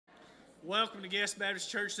Welcome to Guest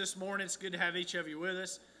Baptist Church this morning. It's good to have each of you with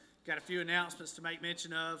us. Got a few announcements to make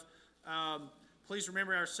mention of. Please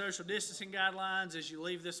remember our social distancing guidelines as you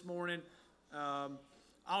leave this morning.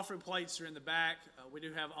 Offering plates are in the back. We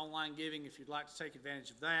do have online giving if you'd like to take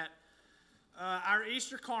advantage of that. Our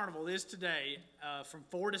Easter Carnival is today from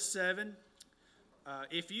 4 to 7.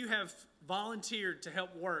 If you have volunteered to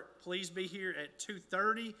help work, please be here at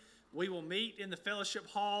 2:30. We will meet in the fellowship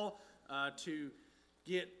hall to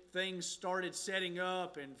get things started setting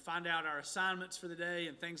up and find out our assignments for the day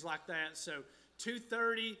and things like that. So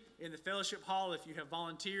 2:30 in the fellowship hall if you have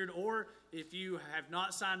volunteered, or if you have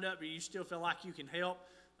not signed up but you still feel like you can help,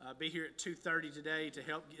 be here at 2:30 today to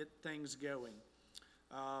help get things going.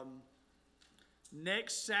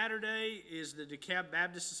 Next Saturday is the DeKalb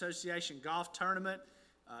Baptist Association golf tournament.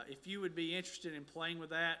 If you would be interested in playing with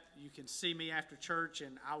that, you can see me after church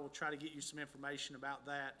and I will try to get you some information about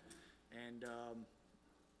that. And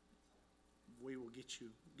we will get you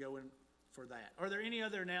going for that. Are there any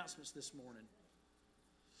other announcements this morning?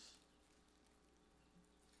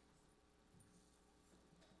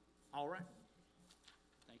 All right.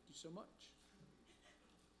 Thank you so much.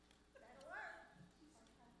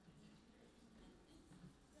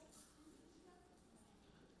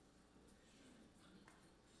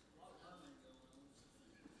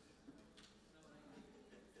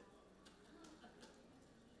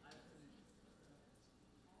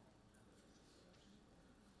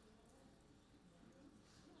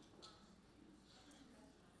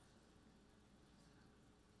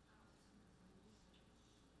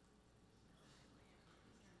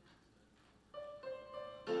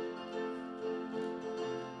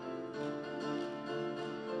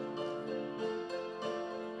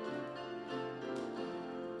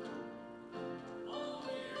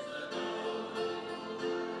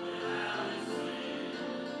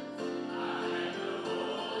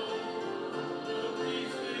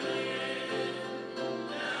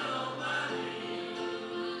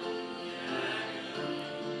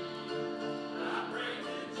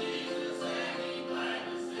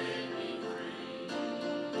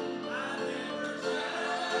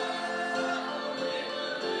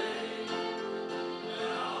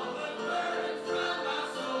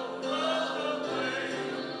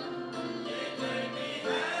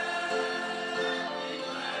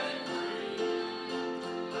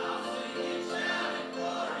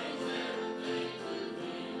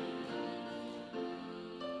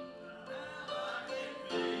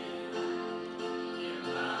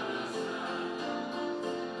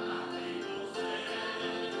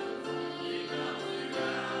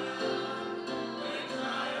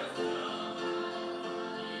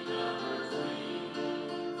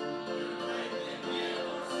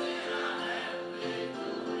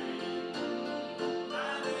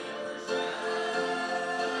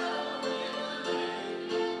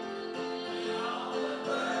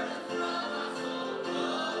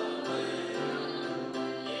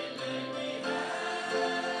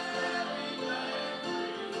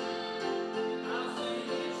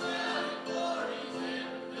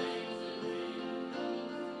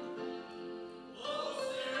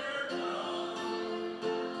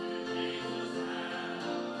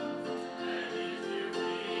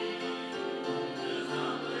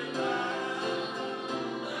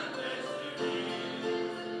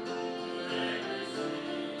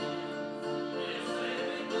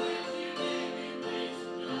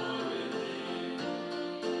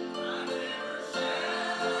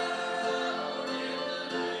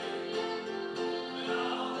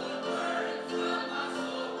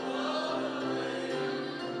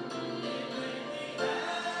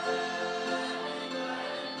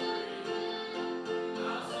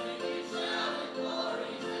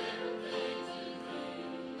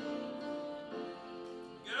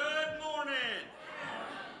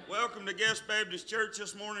 Welcome to Guest Baptist Church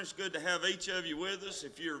this morning. It's good to have each of you with us.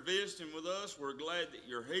 If you're visiting with us, we're glad that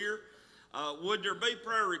you're here. Would there be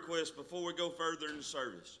prayer requests before we go further in the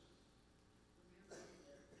service?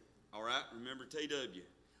 All right, remember TW.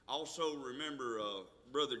 Also remember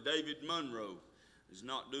Brother David Monroe is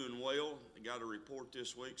not doing well. He got a report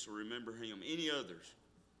this week, so remember him. Any others?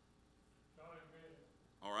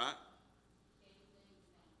 All right.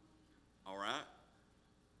 All right.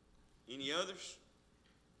 Any others?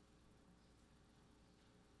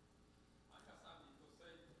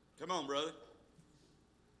 Come on, brother.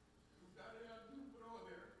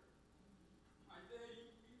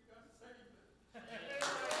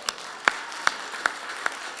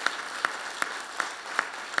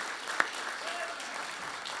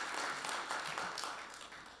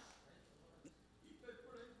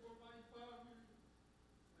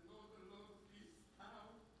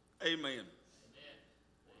 Amen.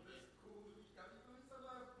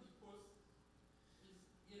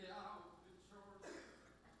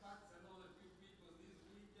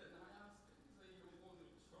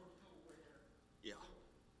 Yeah.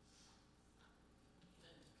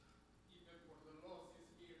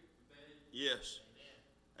 Yes.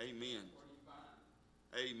 Amen.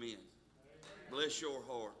 Amen. Bless your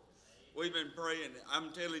heart. We've been praying.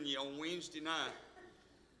 I'm telling you, on Wednesday night,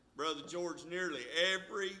 Brother George, nearly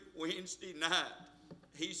every Wednesday night,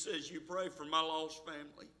 he says, you pray for my lost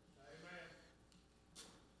family. Amen.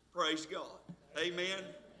 Praise God. Amen.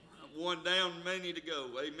 One down, many to go.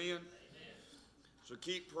 Amen. Amen. So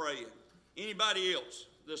keep praying. Anybody else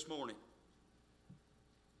this morning?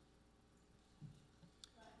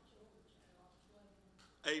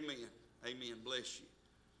 Amen. Amen. Bless you.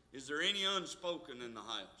 Is there any unspoken in the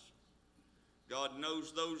house? God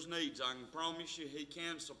knows those needs. I can promise you He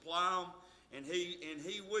can supply them, and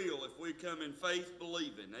He will if we come in faith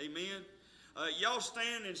believing. Amen. Y'all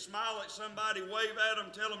stand and smile at somebody, wave at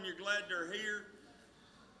them, tell them you're glad they're here.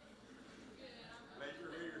 Glad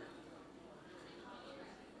you're here.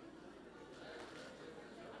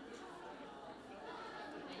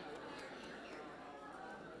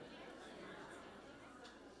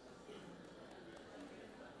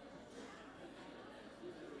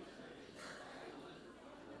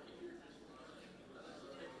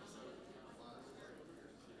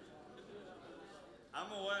 I'm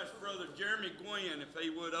going to ask Brother Jeremy Gwynn if he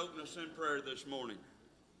would open us in prayer this morning.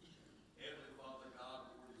 Heavenly Father God,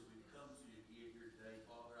 Lord, as we come to you here today,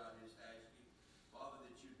 Father, I just ask you, Father,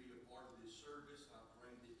 that you'd be a part of this service. I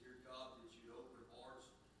pray that, dear God, that you'd open hearts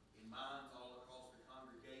and minds all across the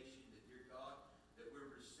congregation, that, dear God, that we're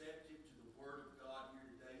receptive to the Word of God here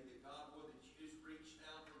today, that, God, Lord, that you just reach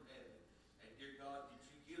down from heaven, and, dear God, that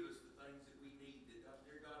you give us the things that we need, that,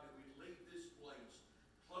 dear God, that we leave this place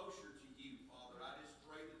closer to you, Father. I just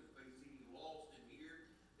pray that if there's any lost in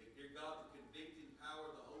here, that, dear God, the convicting power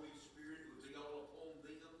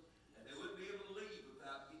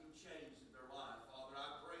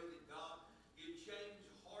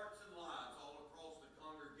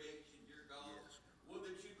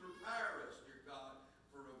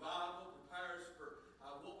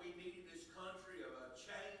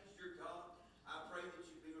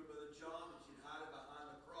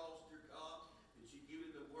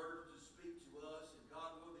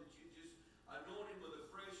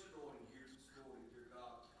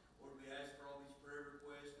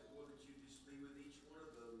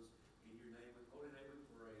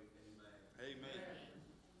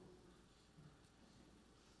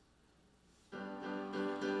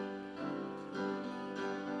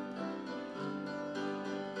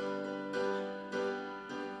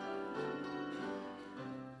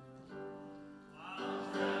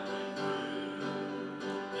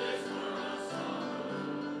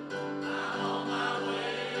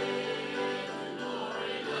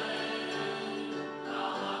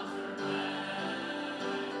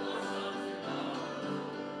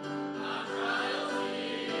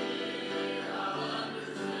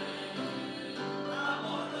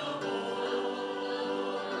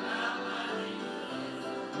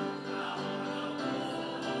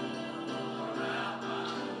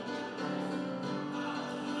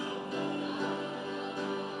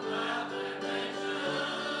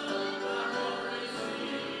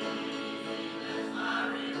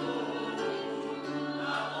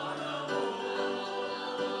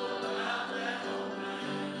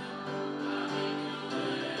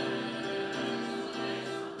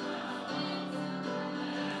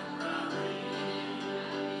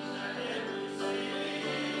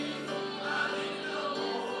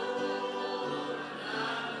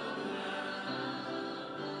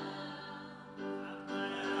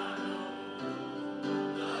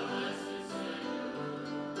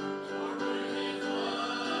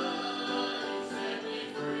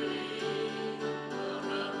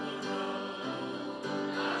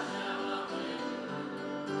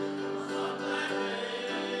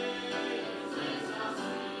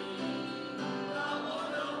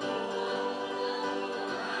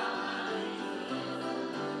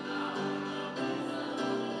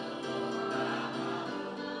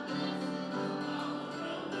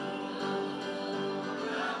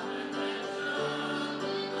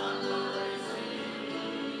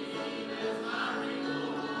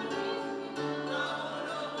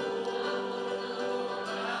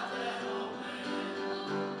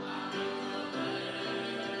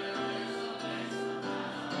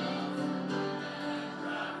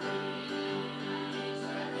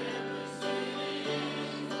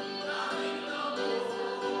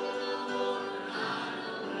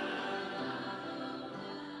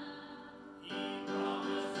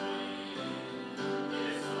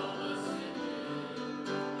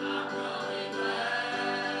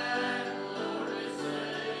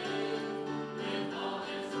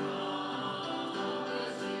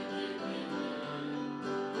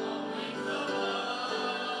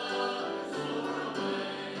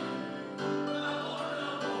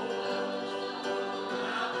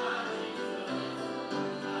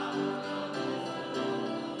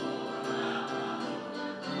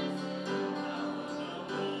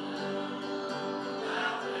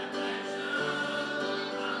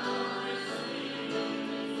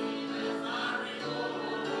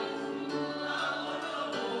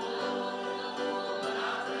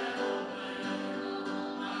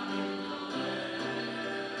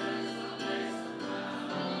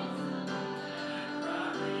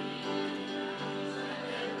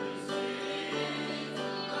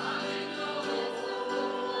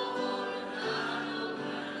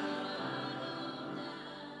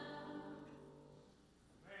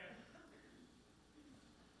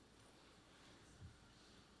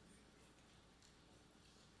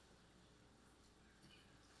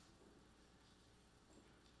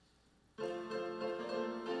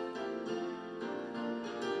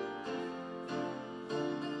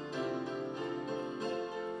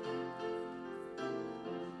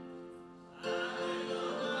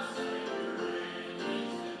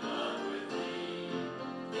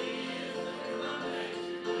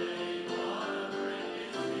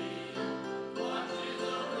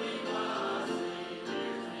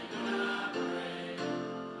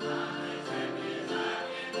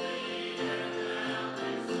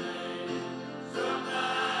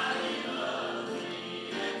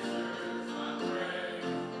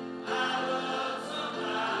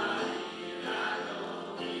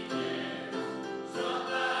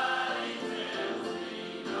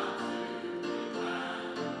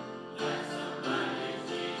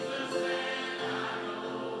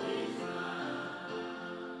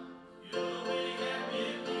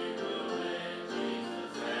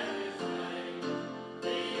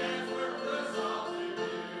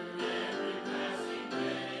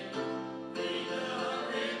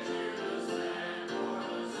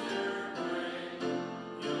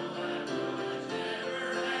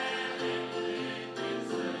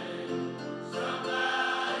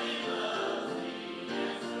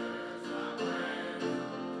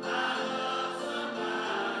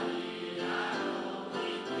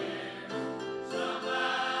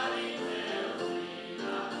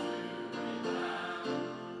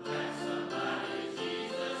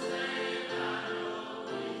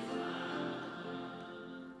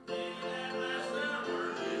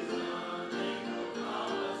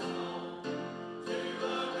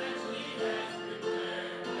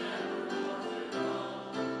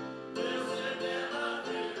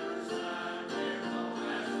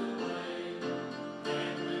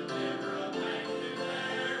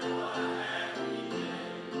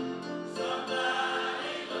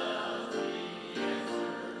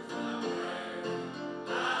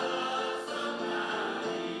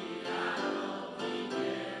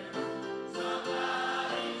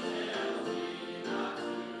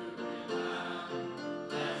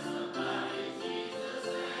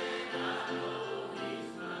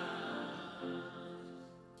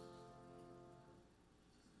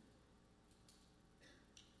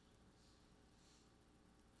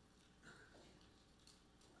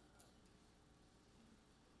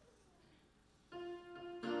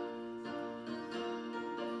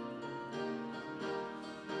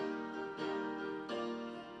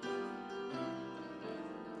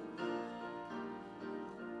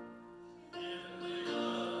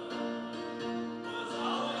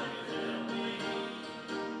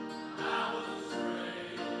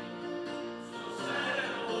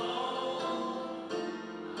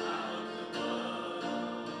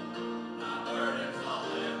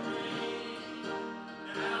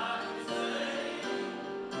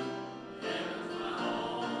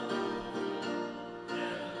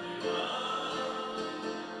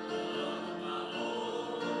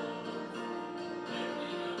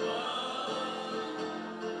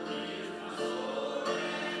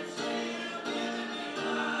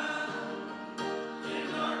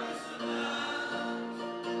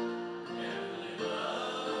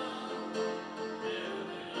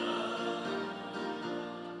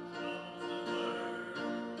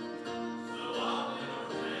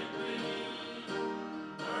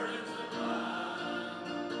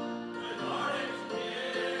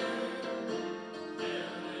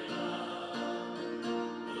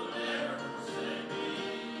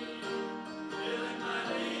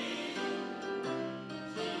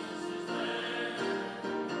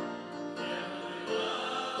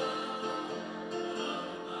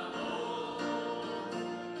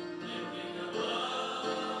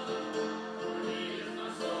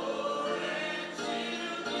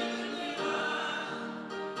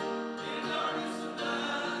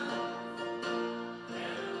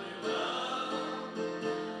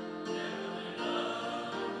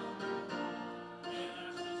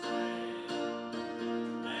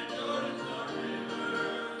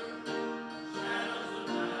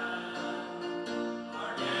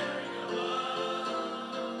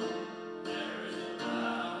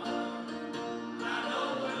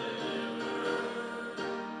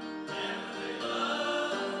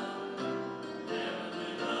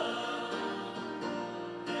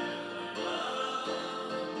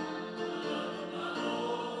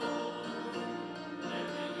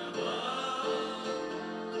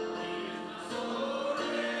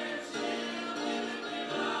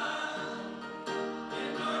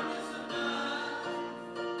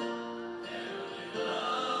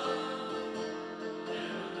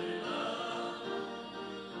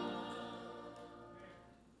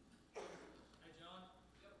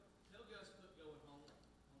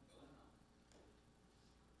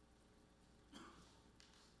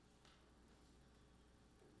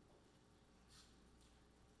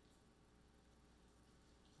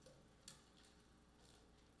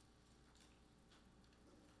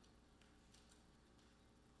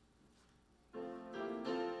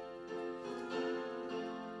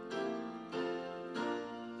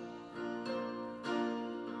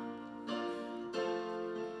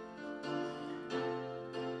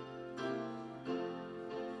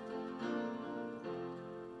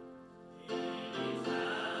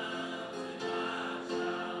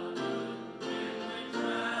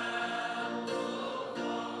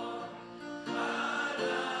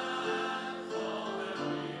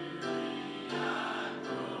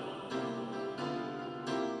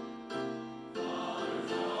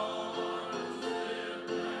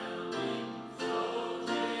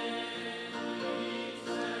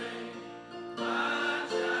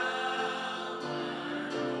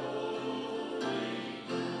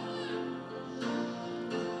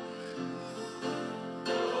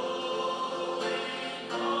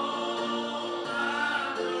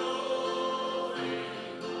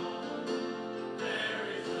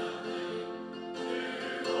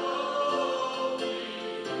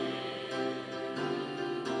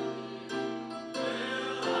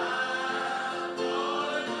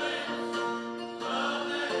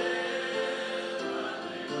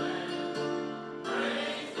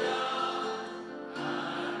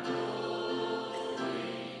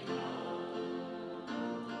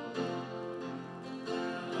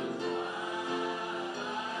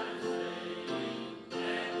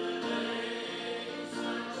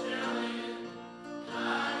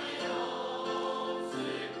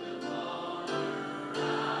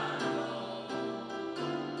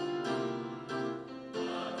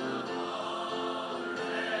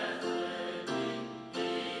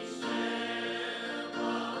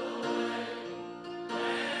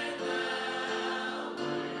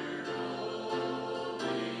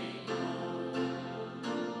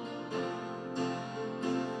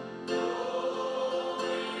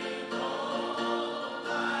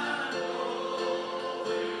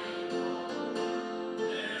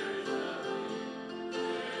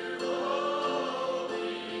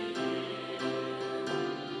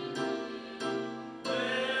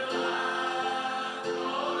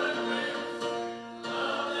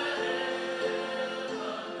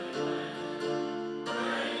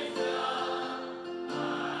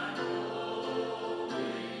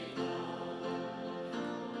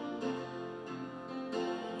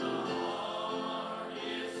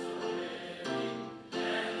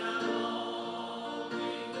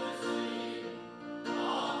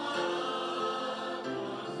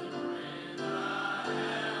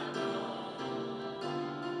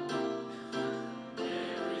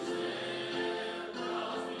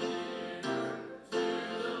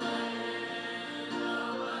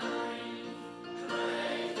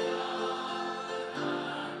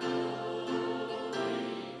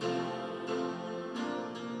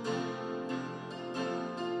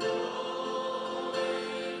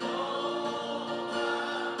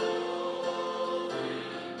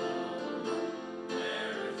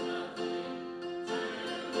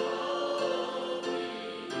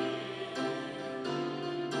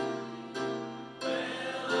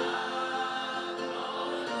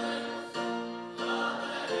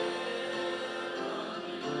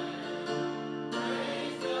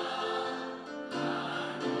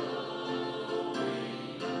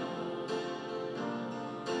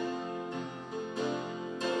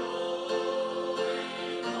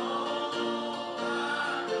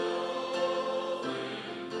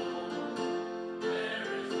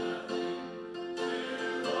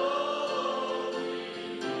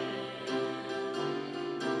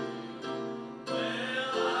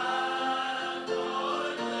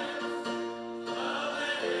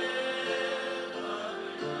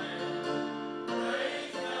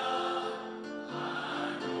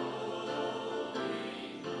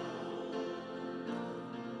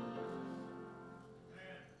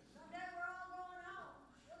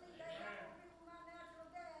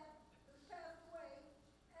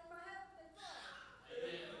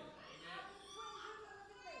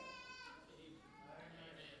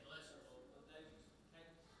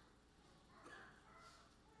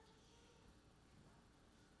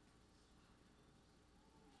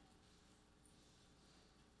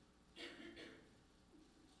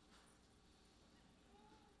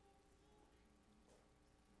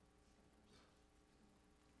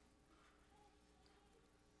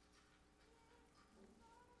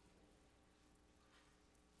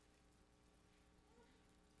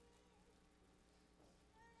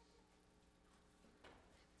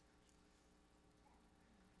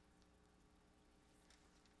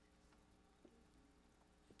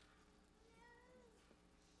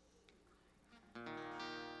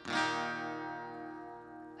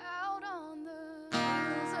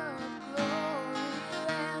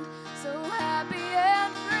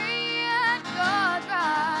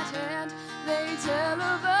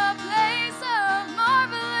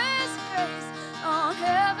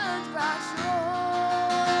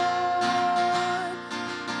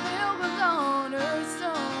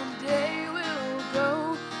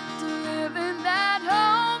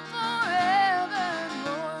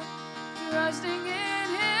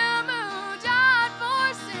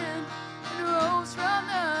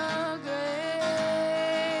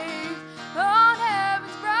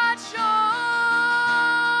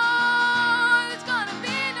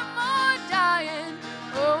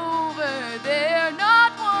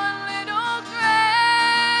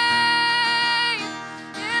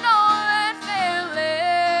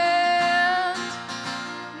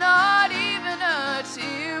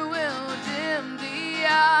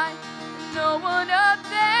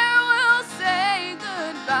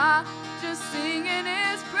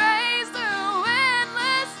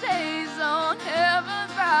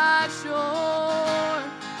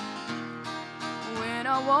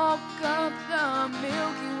walk up the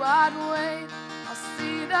Milky White Way, I'll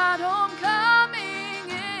see that homecoming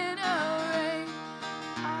in array.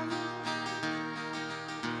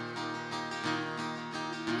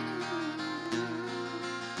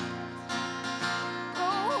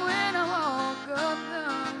 Oh, when I walk up the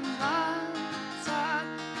mountaintop,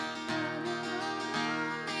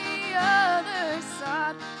 on the other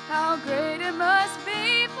side, how great it must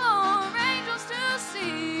be for angels to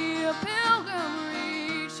see a pilgrim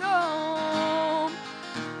reach home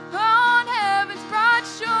on heaven's bright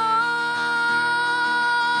shore.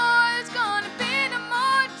 It's gonna be no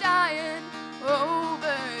more dying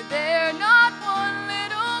over there, not one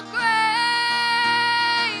little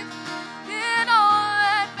grave in all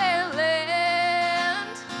that fair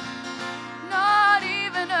land. Not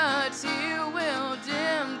even a tear will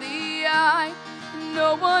dim the eye.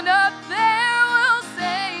 No one up there will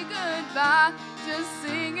say goodbye. Just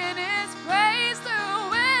singing His praise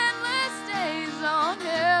through endless days on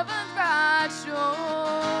heaven's bright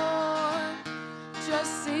shore.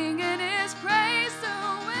 Just singing His praise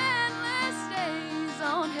through endless days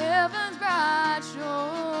on heaven's bright shore.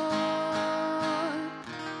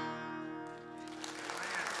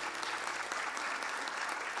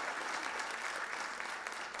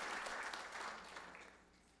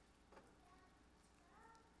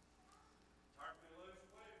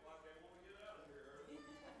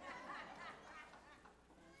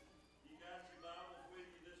 You got your Bibles with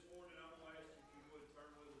you this morning. I'm going to ask you if you would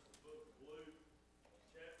turn with us to the book of Luke,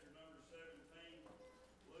 chapter number 17.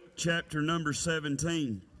 Luke, chapter number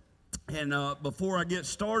 17. And before I get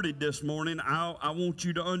started this morning, I want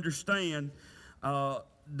you to understand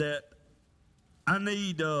that I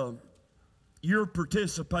need your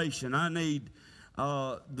participation. I need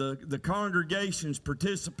the congregation's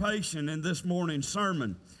participation in this morning's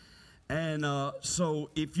sermon. And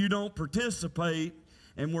so if you don't participate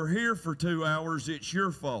and we're here for 2 hours, it's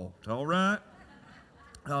your fault, all right?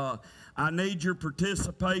 I need your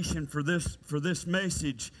participation for this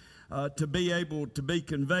message to be able to be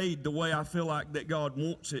conveyed the way I feel like that God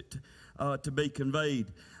wants it to be conveyed.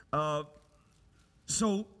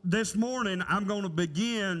 So this morning I'm going to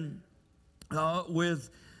begin with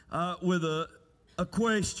a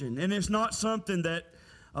question, and it's not something that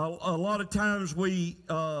a lot of times we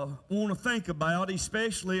want to think about,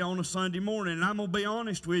 especially on a Sunday morning. And I'm going to be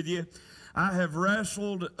honest with you, I have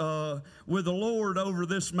wrestled with the Lord over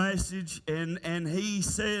this message, and He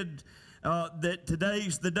said that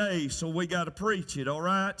today's the day, so we got to preach it, all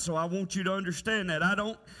right? So I want you to understand that.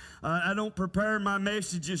 I don't prepare my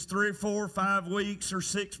messages 3, 4, 5 weeks or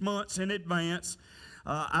 6 months in advance.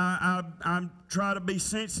 I try to be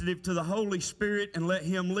sensitive to the Holy Spirit and let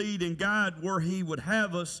Him lead and guide where He would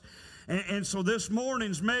have us. And so this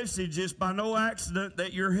morning's message is by no accident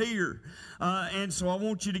that you're here. And so I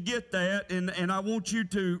want you to get that, and I want you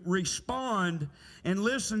to respond and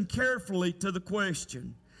listen carefully to the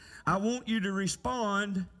question. I want you to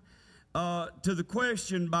respond to the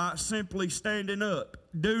question by simply standing up.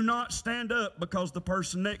 Do not stand up because the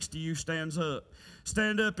person next to you stands up.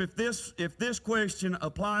 Stand up if this question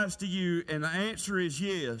applies to you, and the answer is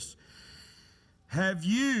yes. Have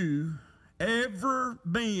you ever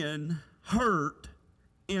been hurt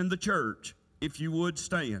in the church? If you would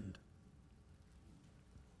stand.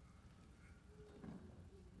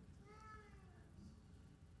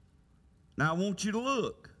 Now I want you to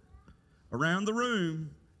look around the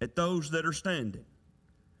room at those that are standing.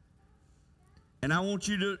 And I want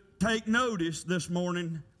you to take notice this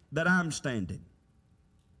morning that I'm standing.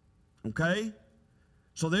 Okay?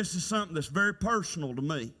 So this is something that's very personal to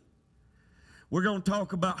me. We're going to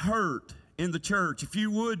talk about hurt in the church. If you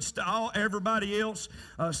would, everybody else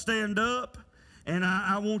stand up. And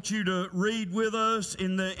I want you to read with us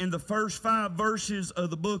in the first 5 verses of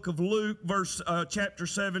the book of Luke, chapter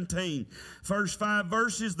 17. First 5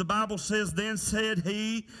 verses, the Bible says, "Then said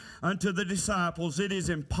He unto the disciples, It is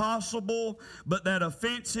impossible, but that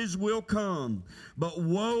offenses will come. But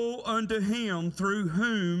woe unto him through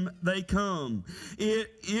whom they come.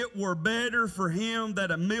 It were better for him that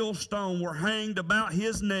a millstone were hanged about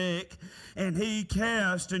his neck, and he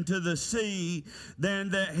cast into the sea, than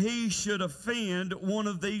that he should offend one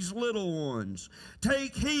of these little ones.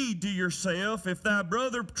 Take heed to yourself. If thy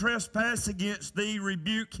brother trespass against thee,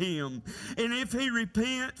 rebuke him. And if he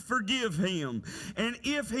repent, forgive him. And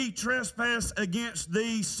if he trespass against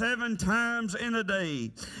thee 7 times in a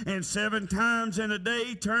day, and 7 times in a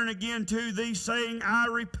day turn again to thee, saying, I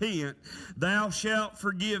repent, thou shalt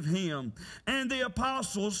forgive him. And the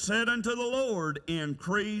apostles said unto the Lord,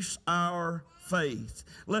 Increase our faith.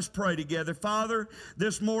 Let's pray together. Father,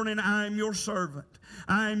 this morning I am your servant.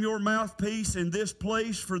 I am your mouthpiece in this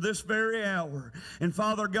place for this very hour. And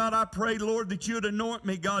Father God, I pray, Lord, that you'd anoint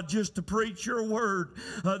me, God, just to preach your word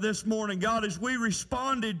this morning. God, as we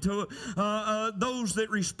responded to those that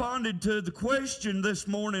responded to the question this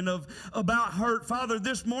morning about hurt, Father,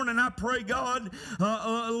 this morning I pray, God,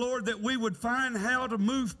 Lord, that we would find how to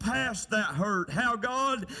move past that hurt. How,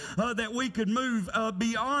 God, that we could move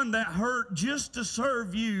beyond that hurt just to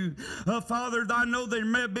serve you. Father, I know there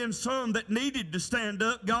may have been some that needed to stand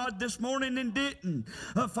up, God, this morning and didn't.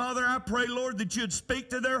 Father, I pray, Lord, that you'd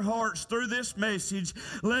speak to their hearts through this message.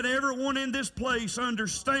 Let everyone in this place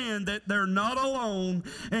understand that they're not alone.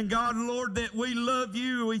 And God, Lord, that we love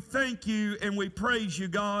you, we thank you, and we praise you,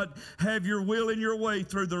 God. Have your will and your way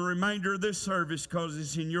through the remainder of this service, because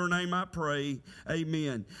it's in your name I pray.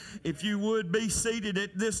 Amen. If you would be seated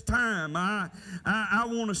at this time, I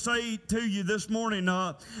want to say to you this morning,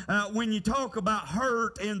 when you talk about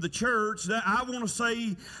hurt in the church, that I want to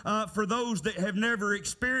say for those that have never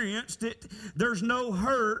experienced it, there's no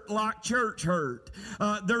hurt like church hurt.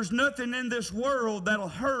 There's nothing in this world that'll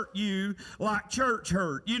hurt you like church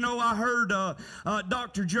hurt. You know, I heard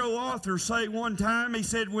Dr. Joe Arthur say one time, he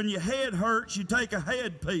said, when your head hurts, you take a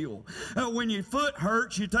head pill. When your foot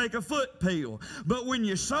hurts, you take a foot pill. But when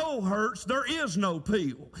your soul hurts, there is no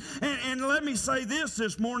pill. And let me say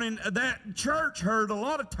this morning, that church hurt a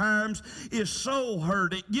lot of times is soul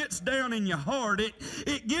hurt. It gets down in your heart.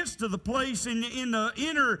 It gets to the place in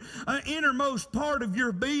the innermost part of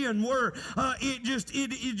your being where it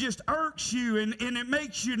just irks you, and it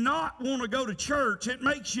makes you not want to go to church. It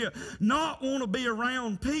makes you not want to be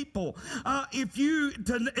around people. If you,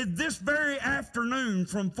 this very afternoon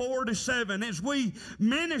from 4 to 7, as we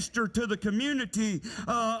minister to the community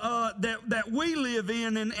that we live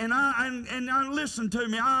in, and listen to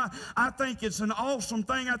me, I think it's an awesome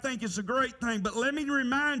thing. I think it's a great thing. But let me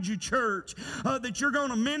remind you, church, that you're going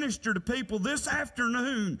to minister to people this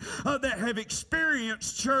afternoon that have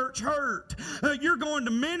experienced church hurt. You're going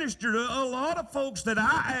to minister to a lot of folks that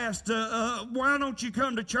I asked, why don't you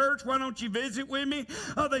come to church? Why don't you visit with me?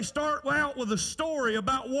 They start out with a story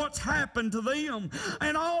about what's happened to them.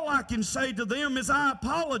 And all I can say to them is, I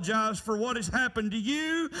apologize for what has happened to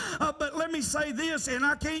you. But let me say this, and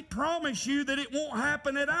I can't promise you that it won't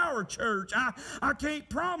happen at our church. I can't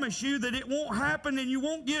promise you that it won't happen and you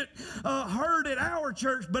won't get hurt at our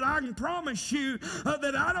church, but I can promise you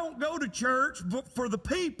that I don't go to church for the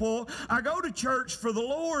people. I go to church for the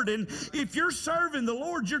Lord. And if you're serving the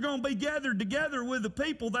Lord, you're going to be gathered together with the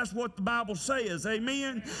people. That's what the Bible says.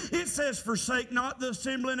 Amen. It says, forsake not the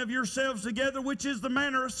assembling of yourselves together, which is the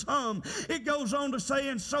manner of some. It goes on to say,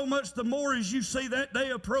 and so much the more as you see that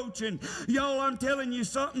day approaching. Y'all, I'm telling you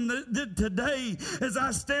something that today, as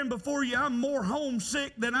I stand before you, I'm more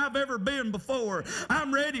homesick than I've ever been before.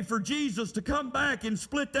 I'm ready for Jesus to come back and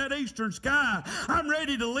split that eastern sky. I'm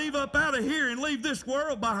ready to leave up out of here and leave this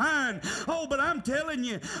world behind. Oh, but I'm telling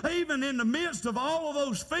you, even in the midst of all of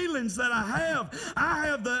those feelings that I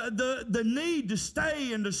have the need to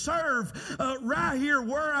stay and to serve right here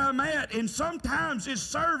where I'm at. And sometimes it's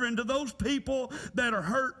serving to those people that are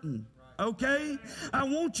hurting. Okay? I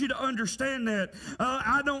want you to understand that.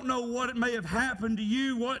 I don't know what may have happened to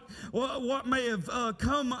you, what may have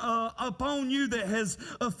come upon you that has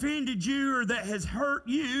offended you or that has hurt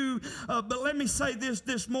you. But let me say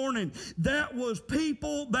this morning. That was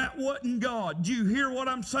people, that wasn't God. Do you hear what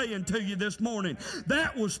I'm saying to you this morning?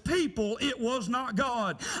 That was people, it was not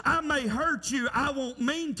God. I may hurt you. I won't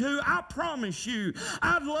mean to. I promise you.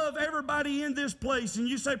 I love everybody in this place. And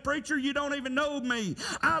you say, preacher, you don't even know me.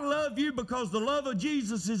 I love you because the love of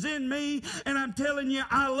Jesus is in me, and I'm telling you,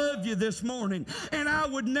 I love you this morning. And I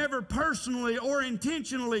would never personally or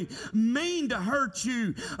intentionally mean to hurt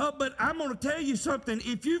you. But I'm going to tell you something.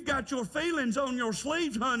 If you've got your feelings on your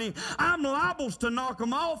sleeves, honey, I'm liable to knock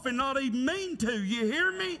them off and not even mean to. You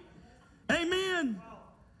hear me? Amen.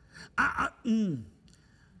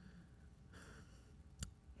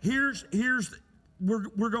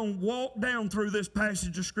 We're going to walk down through this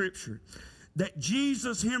passage of Scripture that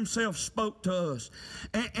Jesus himself spoke to us.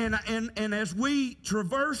 And as we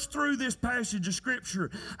traverse through this passage of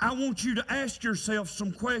Scripture, I want you to ask yourself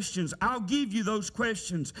some questions. I'll give you those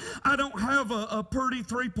questions. I don't have a pretty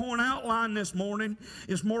 3-point outline this morning.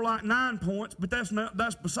 It's more like 9 points, but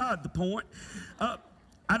that's beside the point.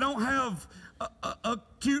 I don't have a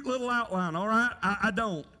cute little outline, all right? I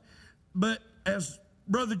don't. But as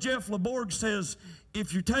Brother Jeff LeBorg says,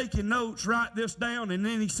 if you're taking notes, write this down. And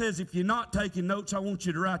then he says, if you're not taking notes, I want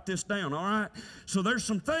you to write this down, all right? So there's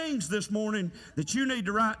some things this morning that you need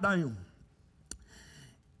to write down.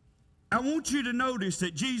 I want you to notice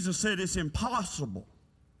that Jesus said it's impossible,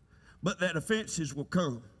 but that offenses will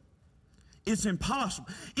come. It's impossible.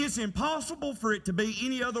 It's impossible for it to be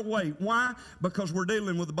any other way. Why? Because we're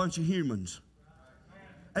dealing with a bunch of humans.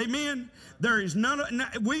 Amen? There is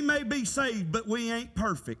we may be saved, but we ain't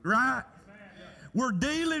perfect, right? We're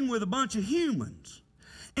dealing with a bunch of humans.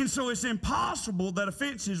 And so it's impossible that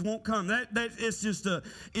offenses won't come. It's just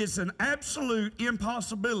it's an absolute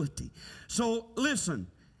impossibility. So listen,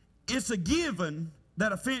 it's a given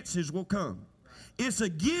that offenses will come. It's a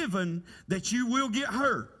given that you will get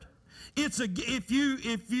hurt. If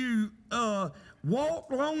you walk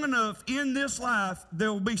long enough in this life,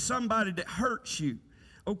 there will be somebody that hurts you.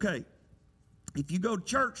 Okay, if you go to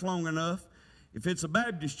church long enough, if it's a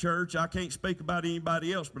Baptist church, I can't speak about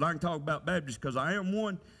anybody else, but I can talk about Baptist because I am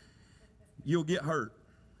one, you'll get hurt.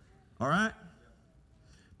 All right?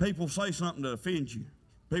 People say something to offend you.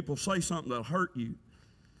 People say something that'll hurt you.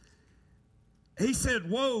 He said,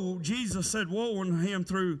 woe, Jesus said, woe unto him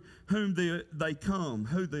through whom they come,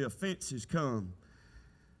 who the offenses come.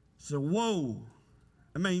 So woe,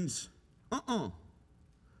 it means,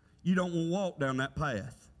 you don't want to walk down that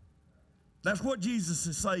path. That's what Jesus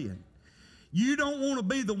is saying. You don't want to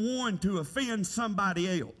be the one to offend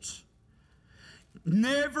somebody else.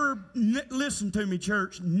 Listen to me,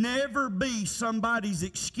 church, never be somebody's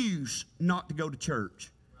excuse not to go to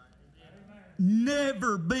church.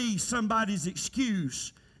 Never be somebody's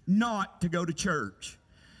excuse not to go to church.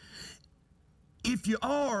 If you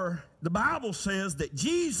are, the Bible says that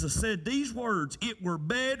Jesus said these words, it were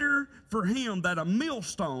better for him that a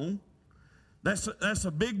millstone, that's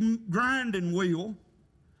a big grinding wheel,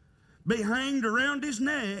 be hanged around his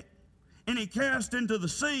neck and he cast into the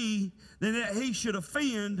sea than that he should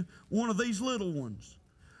offend one of these little ones.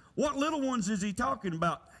 What little ones is he talking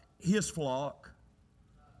about? His flock.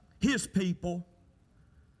 His people.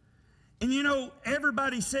 And you know,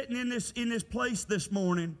 everybody sitting in this place this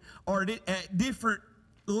morning are at different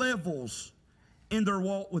levels in their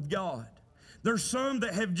walk with God. There's some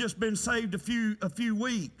that have just been saved a few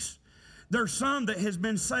weeks. There's some that has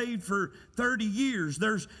been saved for 30 years.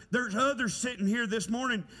 There's others sitting here this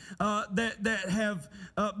morning that have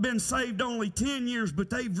been saved only 10 years, but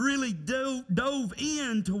they've really dove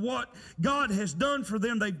into what God has done for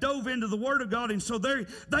them. They've dove into the Word of God, and so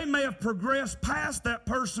they may have progressed past that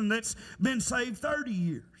person that's been saved 30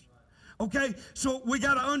 years. Okay, so we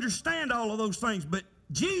got to understand all of those things, but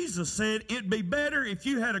Jesus said it'd be better if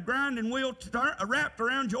you had a grinding wheel wrapped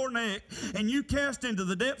around your neck and you cast into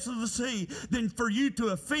the depths of the sea than for you to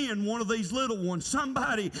offend one of these little ones.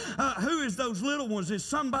 Somebody, who is those little ones? Is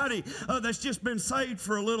somebody that's just been saved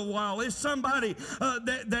for a little while. Is somebody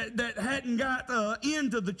that hadn't got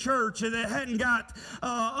into the church and that hadn't got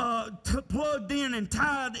plugged in and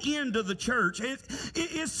tied into the church. It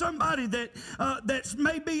is somebody that's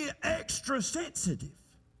maybe extra sensitive.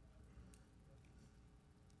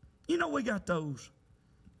 You know, we got those.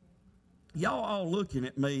 Y'all all looking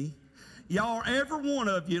at me. Y'all, every one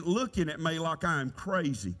of you looking at me like I'm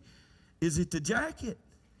crazy. Is it the jacket?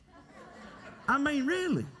 I mean,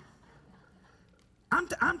 really.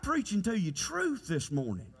 I'm preaching to you truth this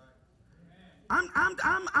morning.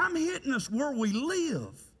 I'm hitting us where we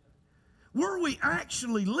live. Where we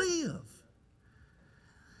actually live.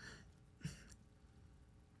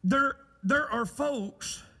 There are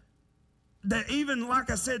folks that even, like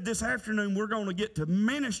I said this afternoon, we're going to get to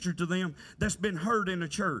minister to them that's been hurt in a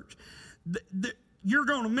church. You're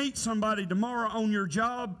going to meet somebody tomorrow on your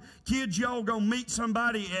job. Kids, y'all going to meet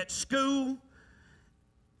somebody at school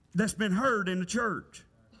that's been hurt in the church.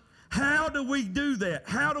 How do we do that?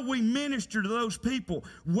 How do we minister to those people?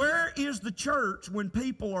 Where is the church when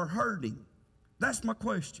people are hurting? That's my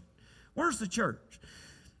question. Where's the church?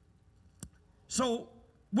 So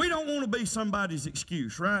we don't want to be somebody's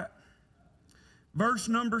excuse, right? Verse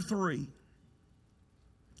number 3.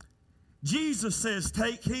 Jesus says,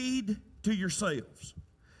 take heed to yourselves.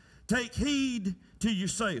 Take heed to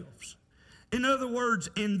yourselves. In other words,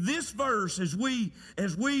 in this verse, as we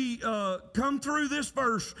come through this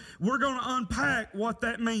verse, we're going to unpack what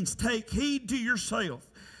that means. Take heed to yourself.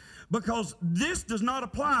 Because this does not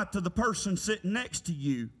apply to the person sitting next to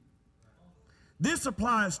you. This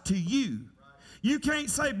applies to you. You can't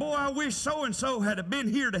say, boy, I wish so-and-so had been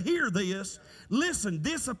here to hear this. Listen,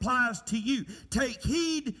 this applies to you. Take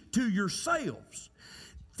heed to yourselves.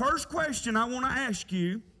 First question I want to ask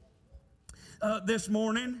you this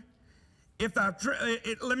morning,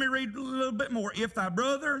 let me read a little bit more. If thy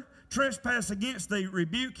brother trespass against thee,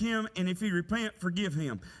 rebuke him, and if he repent, forgive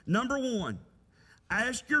him. Number 1,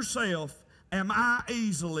 ask yourself, am I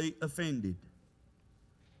easily offended?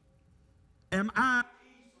 Am I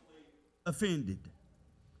easily offended?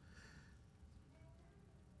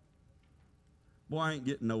 Boy, I ain't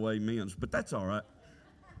getting no amens, but that's all right.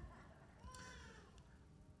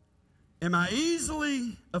 Am I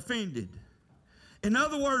easily offended? In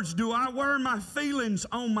other words, do I wear my feelings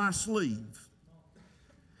on my sleeve?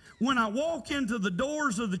 When I walk into the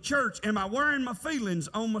doors of the church, am I wearing my feelings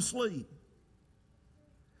on my sleeve?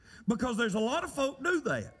 Because there's a lot of folk do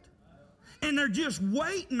that. And they're just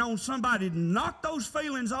waiting on somebody to knock those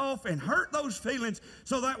feelings off and hurt those feelings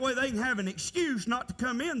so that way they can have an excuse not to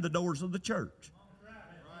come in the doors of the church.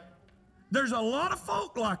 There's a lot of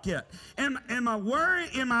folk like that. Am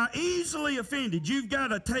I easily offended? You've got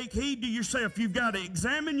to take heed to yourself. You've got to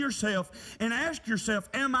examine yourself and ask yourself,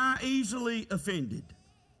 am I easily offended?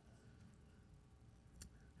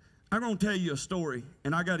 I'm going to tell you a story,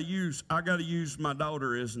 and I got to use my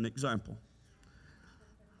daughter as an example.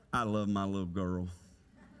 I love my little girl.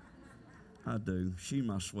 I do. She's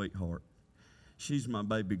my sweetheart. She's my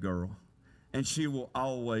baby girl. And she will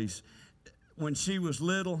always, when she was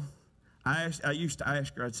little, I used to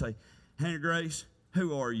ask her, I'd say, Hannah Grace,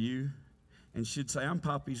 who are you? And she'd say, I'm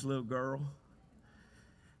Poppy's little girl.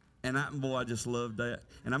 And I just loved that.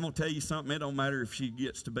 And I'm going to tell you something, it don't matter if she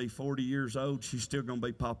gets to be 40 years old, she's still going to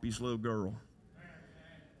be Poppy's little girl.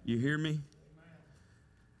 You hear me?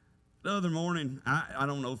 The other morning, I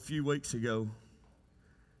don't know, a few weeks ago,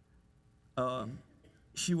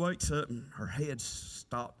 she wakes up and her head's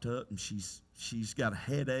stopped up and she's got a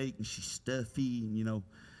headache and she's stuffy and, you know,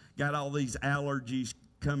 got all these allergies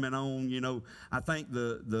coming on. You know, I think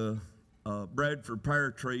the Bradford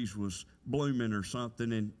pear trees was blooming or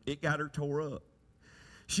something, and it got her tore up.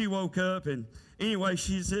 She woke up, and anyway,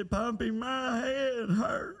 she said, Poppy, my head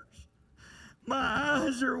hurts. My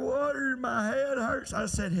eyes are watering, my head hurts. I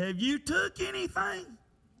said, have you took anything?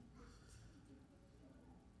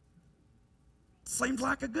 Seems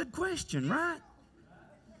like a good question, right?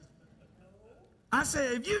 I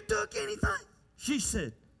said, have you took anything? She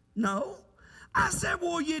said, no. I said,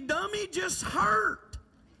 well, you dummy, just hurt.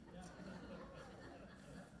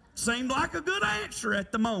 Seemed like a good answer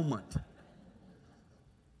at the moment.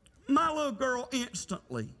 My little girl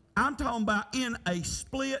instantly, I'm talking about in a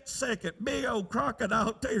split second, big old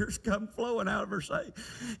crocodile tears come flowing out of her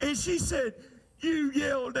face. And she said, you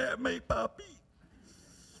yelled at me, Poppy.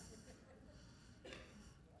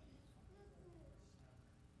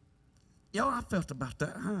 Y'all, I felt about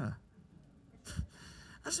that, huh?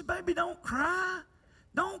 I said, baby, don't cry.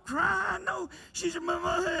 Don't cry. No. She said, my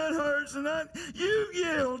head hurts, and you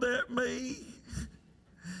yelled at me.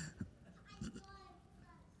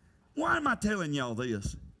 Why am I telling y'all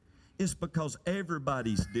this? It's because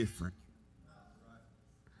everybody's different.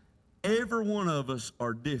 Every one of us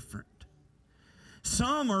are different.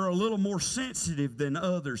 Some are a little more sensitive than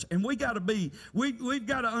others, and we've got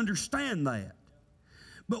to understand that.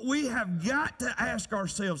 But we have got to ask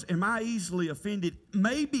ourselves, am I easily offended?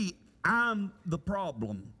 Maybe I'm the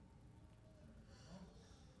problem.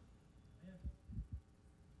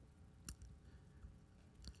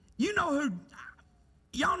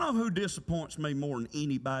 Y'all know who disappoints me more than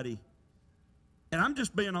anybody? And I'm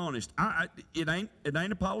just being honest. It ain't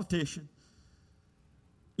a politician.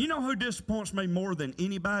 You know who disappoints me more than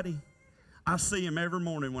anybody? I see him every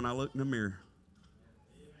morning when I look in the mirror.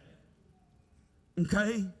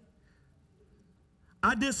 Okay?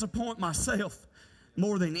 I disappoint myself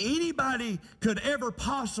more than anybody could ever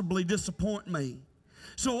possibly disappoint me.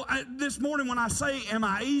 So this morning when I say, am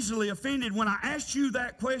I easily offended? When I ask you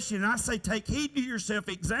that question and I say, take heed to yourself,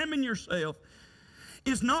 examine yourself,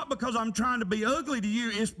 it's not because I'm trying to be ugly to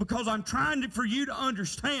you. It's because I'm trying for you to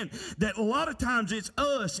understand that a lot of times it's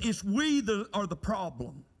us, it's we that are the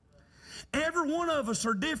problem. Every one of us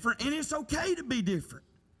are different, and it's okay to be different.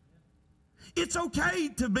 It's okay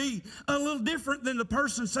to be a little different than the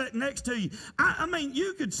person sitting next to you. I mean,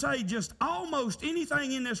 you could say just almost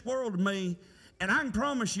anything in this world to me, and I can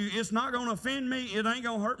promise you it's not going to offend me. It ain't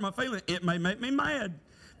going to hurt my feelings. It may make me mad,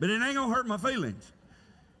 but it ain't going to hurt my feelings.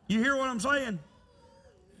 You hear what I'm saying?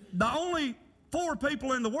 The only 4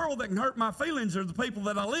 people in the world that can hurt my feelings are the people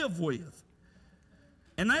that I live with.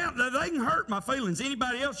 And they can hurt my feelings.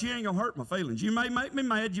 Anybody else, you ain't going to hurt my feelings. You may make me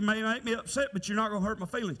mad, you may make me upset, but you're not going to hurt my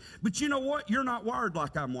feelings. But you know what? You're not wired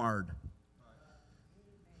like I'm wired.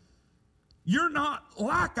 You're not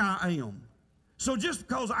like I am. So just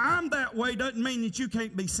because I'm that way doesn't mean that you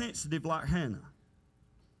can't be sensitive like Hannah.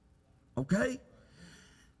 Okay?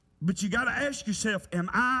 But you got to ask yourself,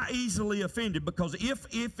 am I easily offended? Because if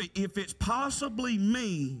it's possibly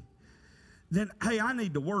me, then, hey, I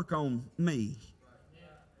need to work on me.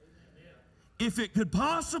 If it could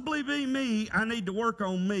possibly be me, I need to work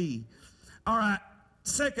on me. All right,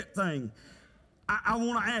 second thing, I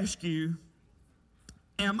want to ask you,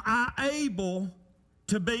 am I able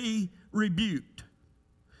to be rebuked?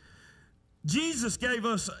 Jesus gave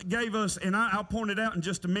us, and I'll point it out in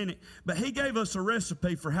just a minute, but he gave us a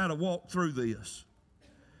recipe for how to walk through this.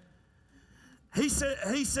 He said,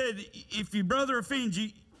 if your brother offends you,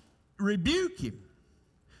 rebuke him.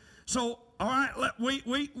 So, all right,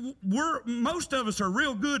 we're most of us are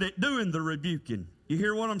real good at doing the rebuking. You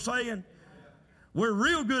hear what I'm saying? We're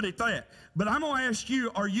real good at that. But I'm going to ask you,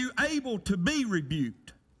 are you able to be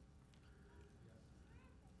rebuked?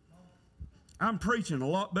 I'm preaching a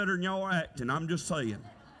lot better than y'all are acting. I'm just saying.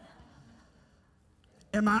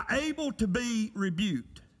 Am I able to be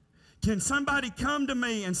rebuked? Can somebody come to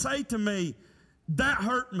me and say to me, that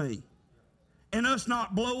hurt me? And us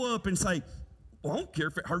not blow up and say, well, I don't care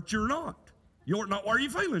if it hurts you or not. You ought not wear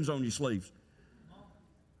your feelings on your sleeves.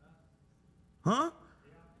 Huh?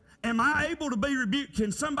 Am I able to be rebuked?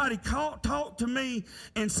 Can somebody talk to me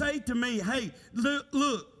and say to me, hey,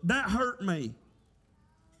 look, that hurt me?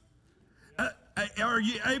 Are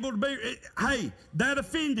you able to be, hey, that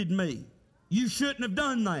offended me. You shouldn't have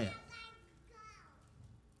done that.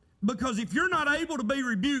 Because if you're not able to be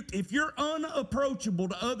rebuked, if you're unapproachable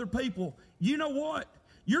to other people, you know what?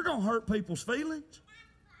 You're going to hurt people's feelings.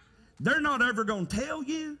 They're not ever going to tell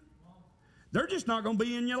you. They're just not going to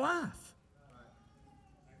be in your life.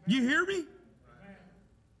 You hear me?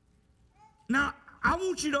 Now, I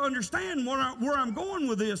want you to understand where I'm going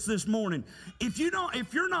with this morning. If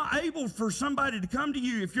you're not able for somebody to come to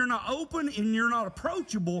you, if you're not open and you're not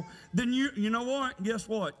approachable, then you know what? Guess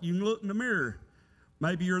what? You can look in the mirror.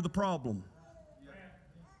 Maybe you're the problem.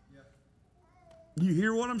 You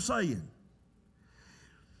hear what I'm saying?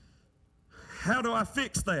 How do I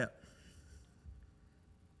fix that?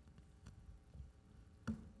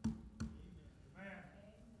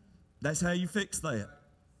 That's how you fix that.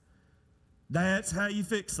 That's how you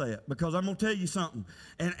fix that. Because I'm going to tell you something.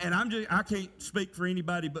 And I can't speak for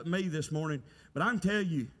anybody but me this morning, but I can tell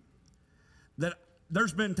you that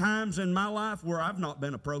there's been times in my life where I've not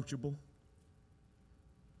been approachable.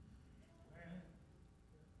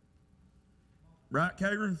 Right,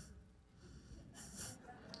 Karen?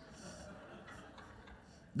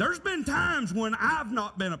 There's been times when I've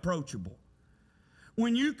not been approachable.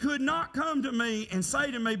 When you could not come to me and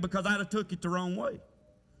say to me because I'd have took it the wrong way.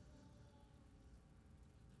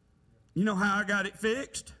 You know how I got it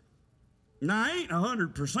fixed? Now, I ain't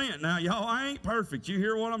 100%. Now, y'all, I ain't perfect. You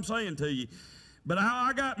hear what I'm saying to you. But how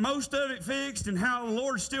I got most of it fixed and how the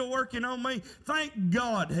Lord's still working on me, thank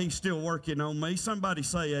God He's still working on me. Somebody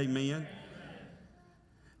say amen.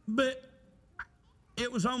 But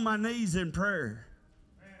it was on my knees in prayer.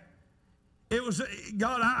 It was,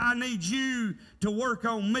 God, I need you to work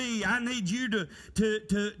on me. I need you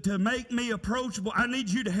to make me approachable. I need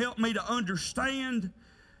you to help me to understand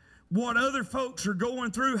what other folks are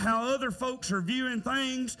going through, how other folks are viewing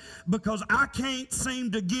things, because I can't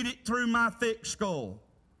seem to get it through my thick skull.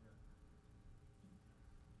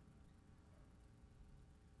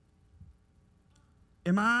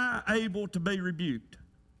 Am I able to be rebuked?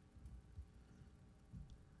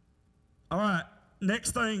 All right,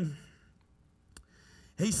 next thing.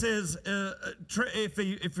 He says,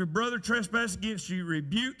 if your brother trespasses against you,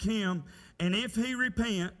 rebuke him, and if he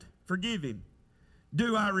repent, forgive him.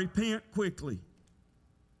 Do I repent quickly?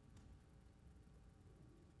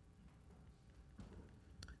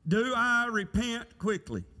 Do I repent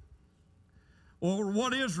quickly? Or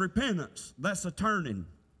what is repentance? That's a turning.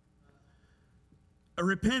 A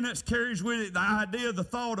repentance carries with it the idea, the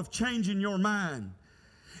thought of changing your mind.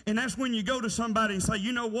 And that's when you go to somebody and say,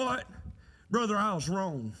 you know what? Brother, I was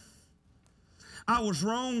wrong. I was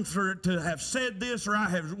wrong to have said this, or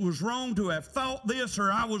was wrong to have thought this,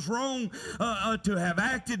 or I was wrong to have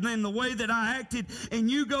acted in the way that I acted.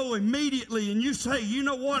 And you go immediately and you say, you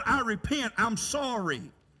know what? I repent. I'm sorry.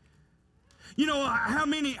 You know how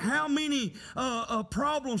many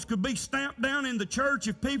problems could be stamped down in the church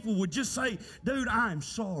if people would just say, dude, I'm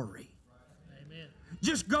sorry.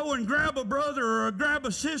 Just go and grab a brother or grab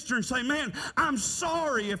a sister and say, man, I'm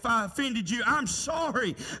sorry if I offended you. I'm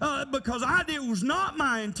sorry because it was not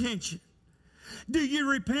my intention. Do you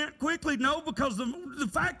repent quickly? No, because the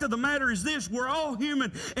fact of the matter is this. We're all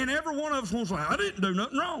human, and every one of us wants to say, I didn't do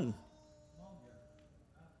nothing wrong.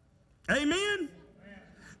 Amen?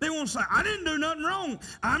 They want to say, I didn't do nothing wrong.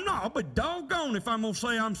 I'll be doggone if I'm going to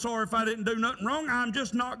say I'm sorry if I didn't do nothing wrong. I'm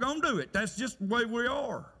just not going to do it. That's just the way we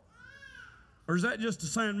are. Or is that just a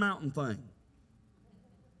Sand Mountain thing?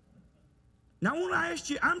 Now, I want to ask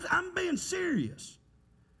you, I'm being serious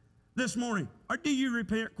this morning. Or do you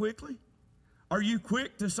repent quickly? Are you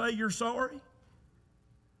quick to say you're sorry?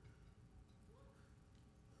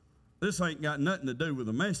 This ain't got nothing to do with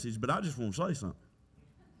the message, but I just want to say something.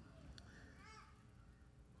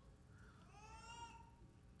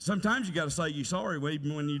 Sometimes you got to say you're sorry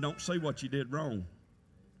even when you don't see what you did wrong.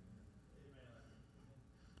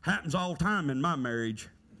 Happens all the time in my marriage.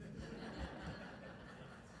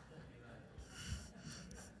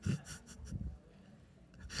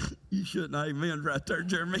 You shouldn't have amen right there,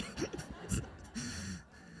 Jeremy.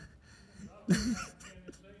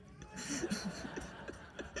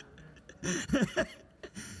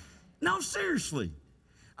 No, seriously.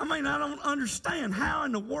 I mean, I don't understand how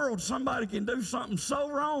in the world somebody can do something so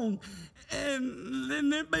wrong and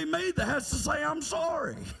then it be me that has to say I'm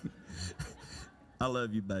sorry. I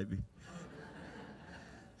love you, baby.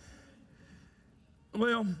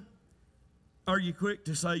 Well, are you quick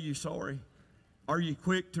to say you're sorry? Are you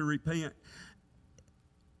quick to repent?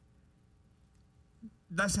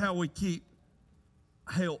 That's how we keep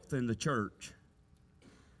health in the church.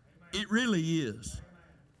 It really is.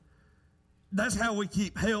 That's how we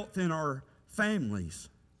keep health in our families.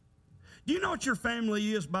 Do you know what your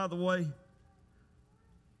family is, by the way?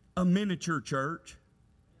 A miniature church.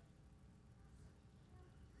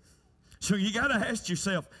 So you got to ask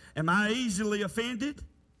yourself, am I easily offended?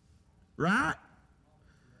 Right?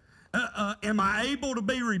 Am I able to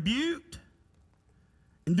be rebuked?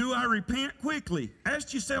 And do I repent quickly?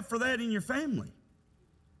 Ask yourself for that in your family.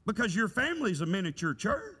 Because your family is a miniature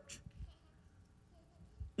church.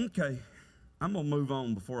 Okay, I'm going to move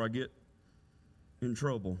on before I get in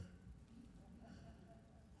trouble.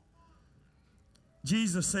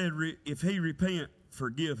 Jesus said, if he repent,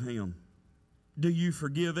 forgive him. Do you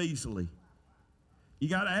forgive easily? You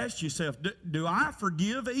got to ask yourself, do I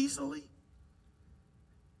forgive easily?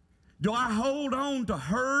 Do I hold on to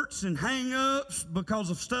hurts and hang-ups because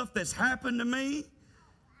of stuff that's happened to me?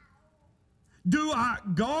 Do I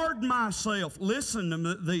guard myself? Listen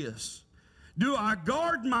to this. Do I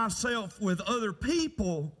guard myself with other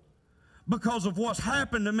people because of what's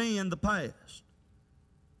happened to me in the past?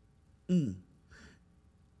 Do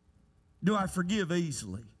I forgive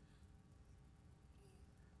easily?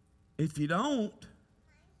 If you don't,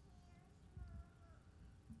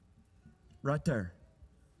 right there.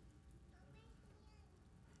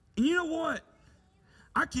 And you know what?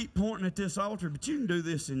 I keep pointing at this altar, but you can do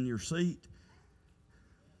this in your seat.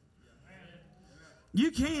 You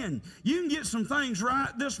can. You can get some things right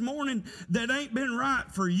this morning that ain't been right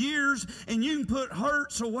for years, and you can put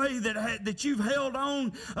hurts away that you've held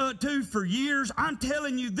on to for years. I'm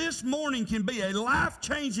telling you, this morning can be a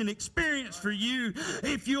life-changing experience for you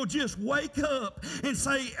if you'll just wake up and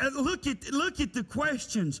say, look at the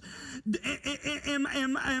questions. Am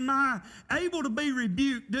I able to be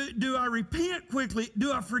rebuked? Do I repent quickly?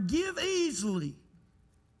 Do I forgive easily?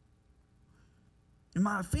 Am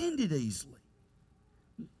I offended easily?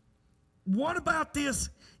 What about this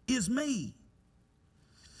is me?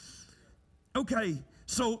 Okay,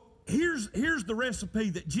 so here's the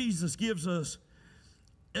recipe that Jesus gives us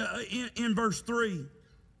in verse 3.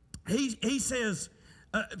 He says,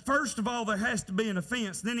 first of all, there has to be an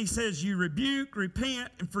offense. Then he says, you rebuke, repent,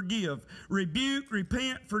 and forgive. Rebuke,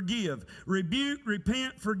 repent, forgive. Rebuke,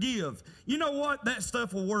 repent, forgive. You know what? That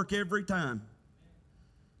stuff will work every time.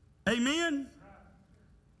 Amen?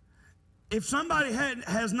 If somebody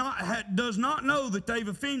does not know that they've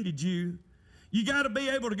offended you, you got to be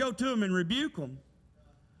able to go to them and rebuke them.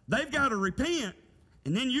 They've got to repent,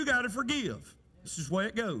 and then you got to forgive. This is the way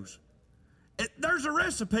it goes. There's a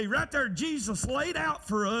recipe right there Jesus laid out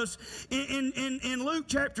for us in Luke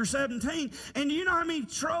chapter 17. And you know how many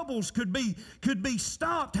troubles could be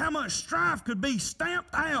stopped, how much strife could be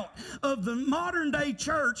stamped out of the modern day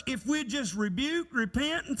church if we'd just rebuke,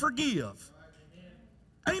 repent, and forgive.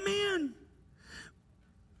 Amen.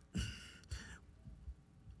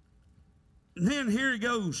 And then here he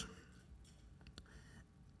goes.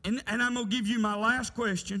 And I'm going to give you my last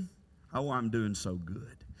question. Oh, I'm doing so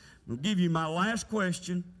good. I'm going to give you my last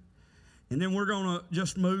question. And then we're going to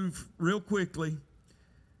just move real quickly.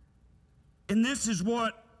 And this is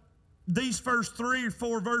what these first 3 or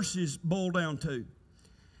 4 verses boil down to.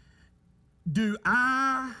 Do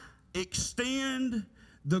I extend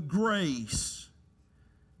the grace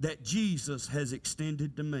that Jesus has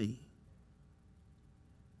extended to me?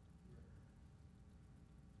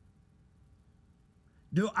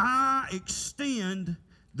 Do I extend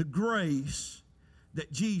the grace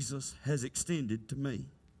that Jesus has extended to me?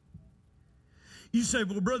 You say,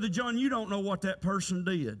 well, Brother John, you don't know what that person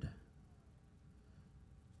did.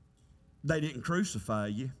 They didn't crucify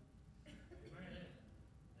you.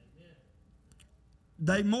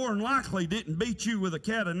 They more than likely didn't beat you with a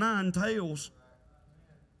cat of 9 tails.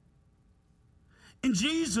 And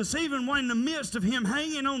Jesus, even when in the midst of him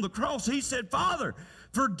hanging on the cross, he said, Father,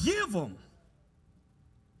 forgive them.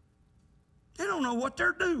 They don't know what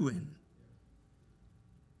they're doing.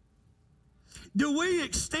 Do we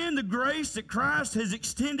extend the grace that Christ has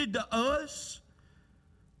extended to us?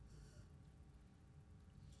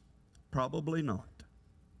 Probably not.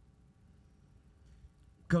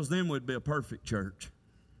 Because then we'd be a perfect church.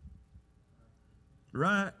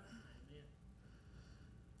 Right?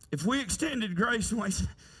 If we extended grace and we said,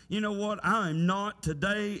 you know what, I am not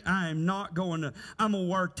going to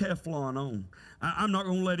wear Teflon on. I'm not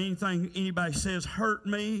going to let anything anybody says hurt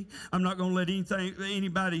me. I'm not going to let anything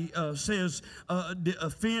anybody says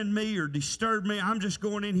offend me or disturb me. I'm just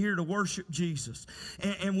going in here to worship Jesus.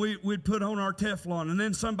 And we'd put on our Teflon, and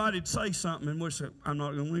then somebody'd say something, and we'd say, I'm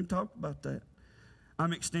not going to even talk about that.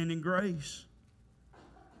 I'm extending grace.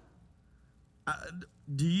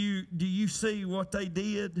 Do you see what they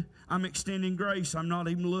did? I'm extending grace. I'm not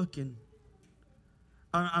even looking.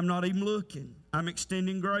 I'm not even looking. I'm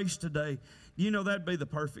extending grace today. You know, that'd be the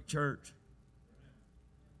perfect church.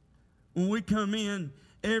 When we come in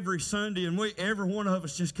every Sunday and every one of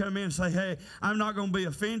us just come in and say, hey, I'm not going to be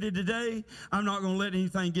offended today. I'm not going to let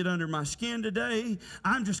anything get under my skin today.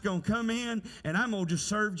 I'm just going to come in and I'm going to just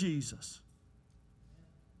serve Jesus.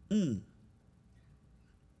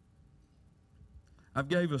 I've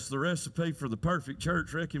gave us the recipe for the perfect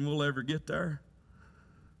church. Reckon we'll ever get there?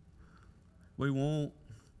 We won't.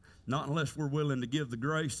 Not unless we're willing to give the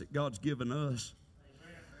grace that God's given us.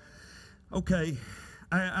 Okay,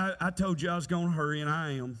 I told you I was going to hurry, and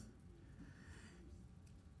I am.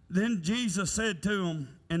 Then Jesus said to him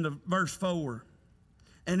in the verse 4,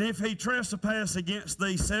 and if he trespass against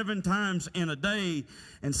thee 7 times in a day,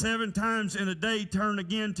 and 7 times in a day turn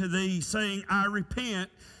again to thee, saying, I repent,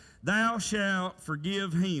 thou shalt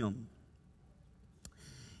forgive him.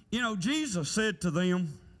 You know, Jesus said to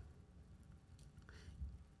them,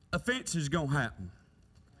 offense is going to happen.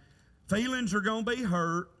 Feelings are going to be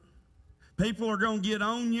hurt. People are going to get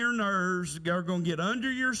on your nerves. They're going to get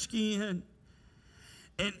under your skin.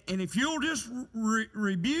 And if you'll just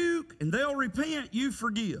rebuke and they'll repent, you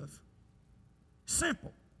forgive.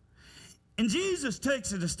 Simple. And Jesus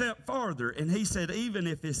takes it a step farther, and he said, even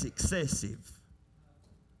if it's excessive,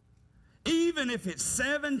 even if it's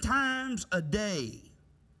 7 times a day,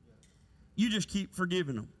 you just keep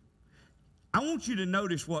forgiving them. I want you to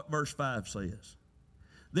notice what verse 5 says.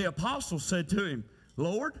 The apostle said to him,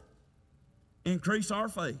 Lord, increase our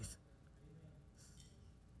faith.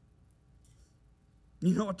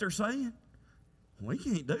 You know what they're saying? We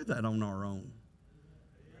can't do that on our own.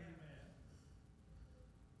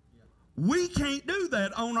 We can't do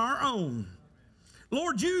that on our own.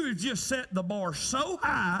 Lord, you have just set the bar so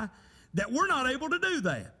high that we're not able to do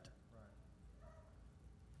that.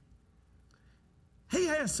 He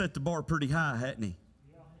has set the bar pretty high, hasn't he?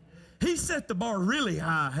 He set the bar really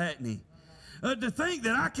high, hasn't he? To think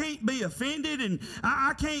that I can't be offended and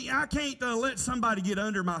I can't let somebody get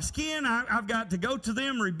under my skin. I've got to go to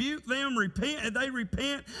them, rebuke them, repent. They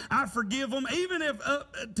repent, I forgive them, even if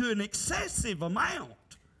to an excessive amount.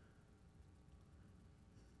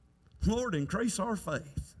 Lord, increase our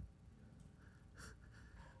faith.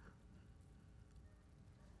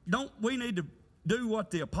 Don't we need to do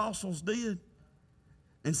what the apostles did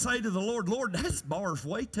and say to the Lord, Lord, that bar's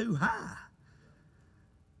way too high.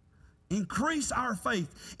 Increase our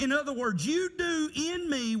faith. In other words, you do in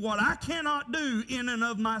me what I cannot do in and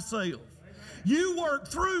of myself. You work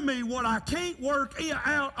through me what I can't work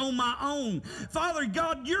out on my own. Father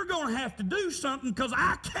God, you're going to have to do something because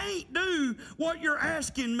I can't do what you're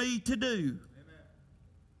asking me to do.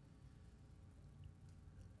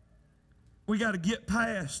 We got to get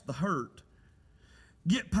past the hurt.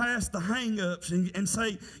 Get past the hang-ups and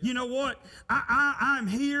say, you know what? I'm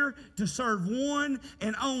here to serve one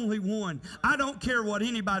and only one. I don't care what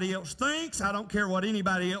anybody else thinks. I don't care what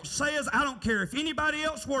anybody else says. I don't care if anybody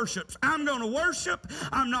else worships. I'm going to worship.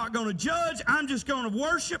 I'm not going to judge. I'm just going to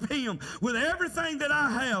worship Him with everything that I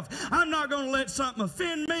have. I'm not going to let something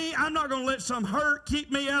offend me. I'm not going to let some hurt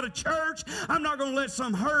keep me out of church. I'm not going to let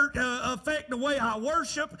some hurt affect the way I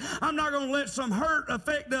worship. I'm not going to let some hurt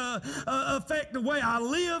affect the way I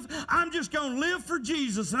live. I'm just going to live for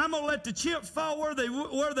Jesus, and I'm going to let the chips fall where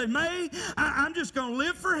they may. I'm just going to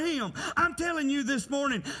live for Him. I'm telling you this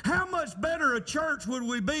morning, how much better a church would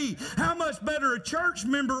we be? How much better a church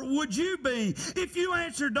member would you be if you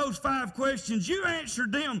answered those 5 questions? You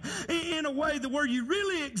answered them in in a way that where you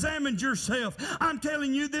really examined yourself. I'm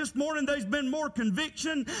telling you this morning, there's been more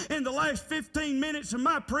conviction in the last 15 minutes of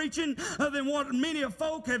my preaching than what many of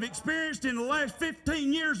folk have experienced in the last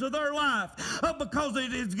 15 years of their life, because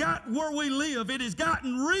it has got where we live. It has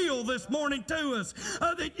gotten real this morning to us.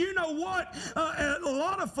 That you know what? A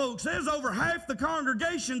lot of folks, there's over half the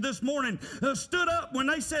congregation this morning stood up when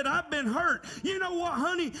they said, I've been hurt. You know what,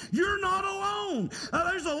 honey? You're not alone.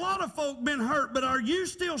 There's a lot of folk been hurt, but are you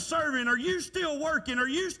still serving? Are you still working? Are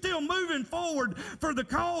you still moving forward for the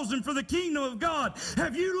cause and for the kingdom of God?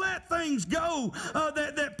 Have you let things go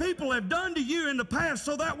that people have done to you in the past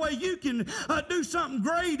so that way you can do something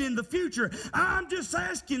great in the future? I'm just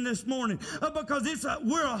asking this morning because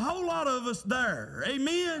we're a whole lot of us there.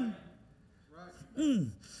 Amen?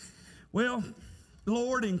 Well,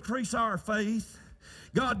 Lord, increase our faith.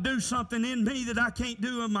 God, do something in me that I can't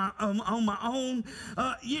do on my own.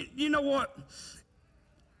 You know what?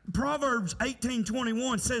 Proverbs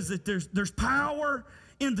 18:21 says that there's power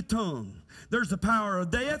in the tongue. There's the power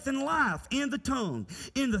of death and life in the tongue,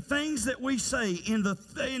 in the things that we say, in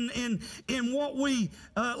what we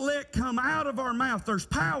let come out of our mouth. There's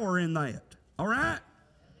power in that. All right?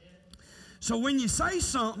 So when you say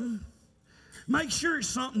something, make sure it's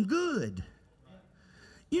something good.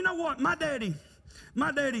 You know what? My daddy,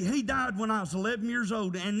 he died when I was 11 years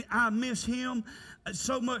old, and I miss him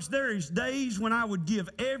so much. There is days when I would give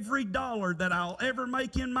every dollar that I'll ever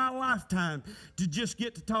make in my lifetime to just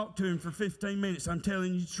get to talk to him for 15 minutes. I'm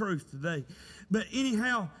telling you the truth today. But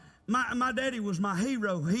anyhow, my daddy was my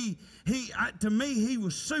hero. To me, he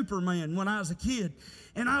was Superman when I was a kid.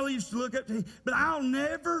 And I used to look up to him. But I'll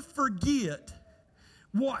never forget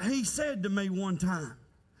what he said to me one time.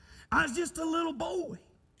 I was just a little boy.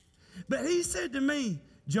 But he said to me,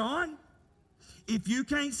 John, if you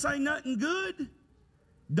can't say nothing good,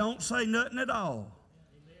 don't say nothing at all.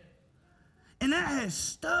 Amen. And that has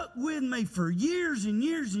stuck with me for years and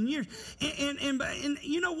years and years. And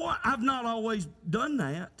you know what? I've not always done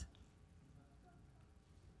that.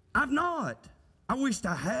 I've not. I wished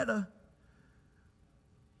I had a.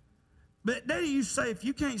 But Daddy used to say, if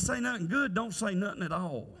you can't say nothing good, don't say nothing at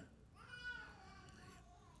all.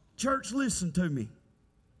 Church, listen to me.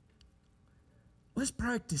 Let's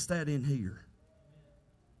practice that in here.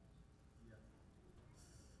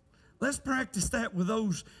 Let's practice that with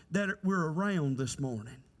those that we're around this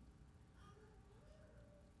morning.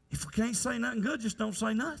 If we can't say nothing good, just don't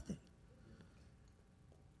say nothing.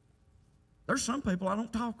 There's some people I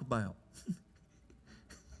don't talk about.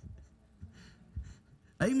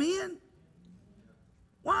 Amen?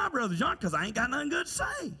 Why, Brother John? Because I ain't got nothing good to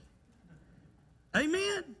say.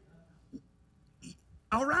 Amen?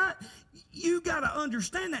 All right? You got to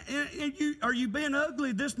understand that. And are you being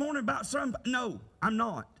ugly this morning about something? No, I'm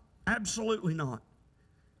not. Absolutely not.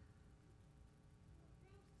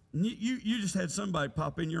 You just had somebody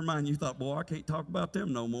pop in your mind. You thought, boy, I can't talk about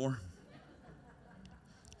them no more.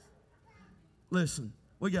 Listen,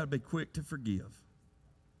 we got to be quick to forgive.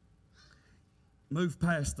 Move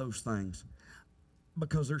past those things.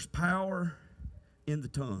 Because there's power in the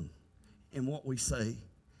tongue, in what we say.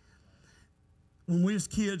 When we was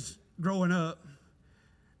kids growing up,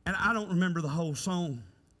 and I don't remember the whole song,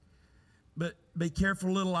 but be careful,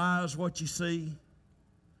 little eyes, what you see.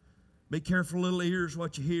 Be careful, little ears,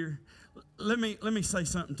 what you hear. Let me say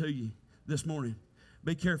something to you this morning.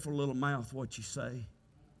 Be careful, little mouth, what you say.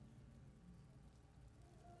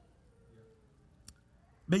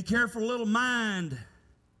 Be careful, little mind,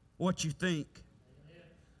 what you think.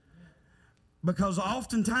 Because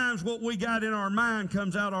oftentimes what we got in our mind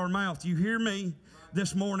comes out our mouth. You hear me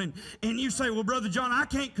this morning? And you say, well, Brother John, I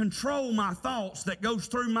can't control my thoughts that goes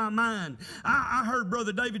through my mind. I heard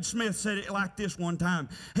Brother David Smith said it like this one time.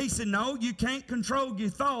 He said, no, you can't control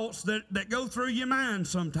your thoughts that go through your mind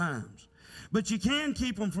sometimes. But you can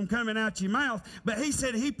keep them from coming out your mouth. But he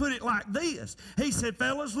said, he put it like this. He said,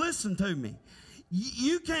 fellas, listen to me.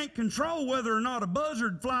 You can't control whether or not a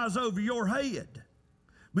buzzard flies over your head.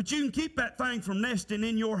 But you can keep that thing from nesting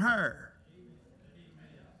in your hair.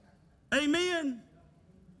 Amen? Amen?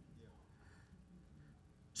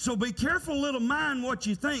 So be careful, little mind, what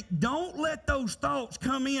you think. Don't let those thoughts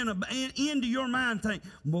come into your mind. Think,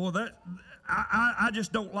 boy, I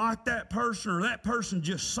just don't like that person, or that person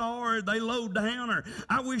just sorry, they low down, or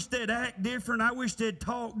I wish they'd act different. I wish they'd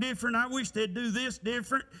talk different. I wish they'd do this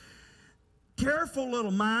different. Careful,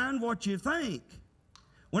 little mind, what you think.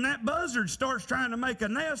 When that buzzard starts trying to make a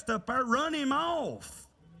nest up there, run him off.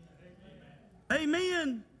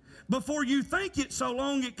 Amen. Before you think it so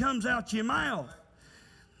long, it comes out your mouth.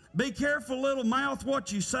 Be careful, little mouth,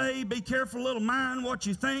 what you say. Be careful, little mind, what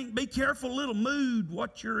you think. Be careful, little mood,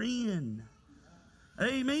 what you're in.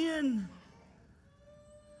 Amen?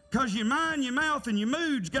 Because your mind, your mouth, and your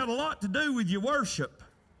mood's got a lot to do with your worship.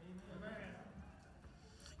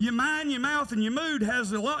 Your mind, your mouth, and your mood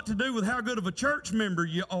has a lot to do with how good of a church member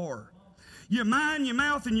you are. Your mind, your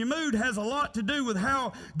mouth, and your mood has a lot to do with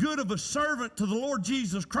how good of a servant to the Lord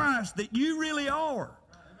Jesus Christ that you really are.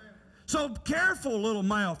 So careful, little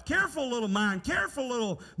mouth, careful, little mind, careful,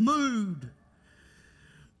 little mood.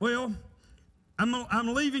 Well,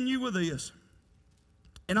 I'm leaving you with this.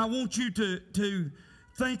 And I want you to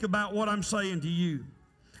think about what I'm saying to you.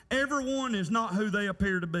 Everyone is not who they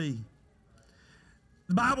appear to be.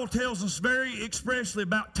 The Bible tells us very expressly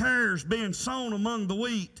about tares being sown among the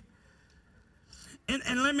wheat.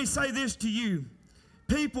 And let me say this to you.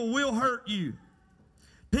 People will hurt you.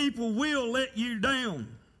 People will let you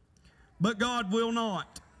down. But God will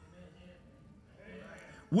not.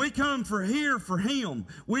 We come here for Him.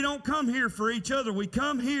 We don't come here for each other. We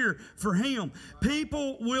come here for Him.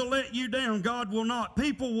 People will let you down. God will not.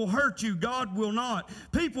 People will hurt you. God will not.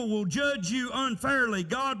 People will judge you unfairly.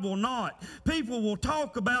 God will not. People will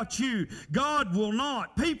talk about you. God will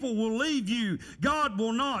not. People will leave you. God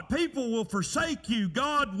will not. People will forsake you.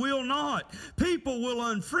 God will not. People will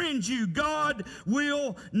unfriend you. God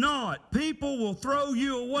will not. People will throw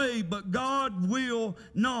you away, but God will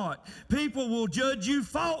not. People will judge you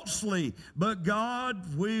falsely, but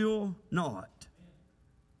God will not.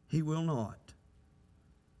 He will not.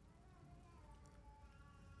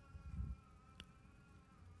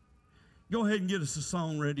 Go ahead and get us a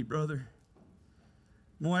song ready, brother.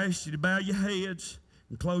 I'm going to ask you to bow your heads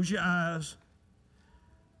and close your eyes.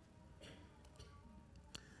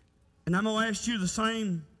 And I'm going to ask you the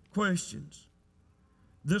same questions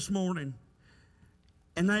this morning.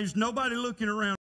 And there's nobody looking around.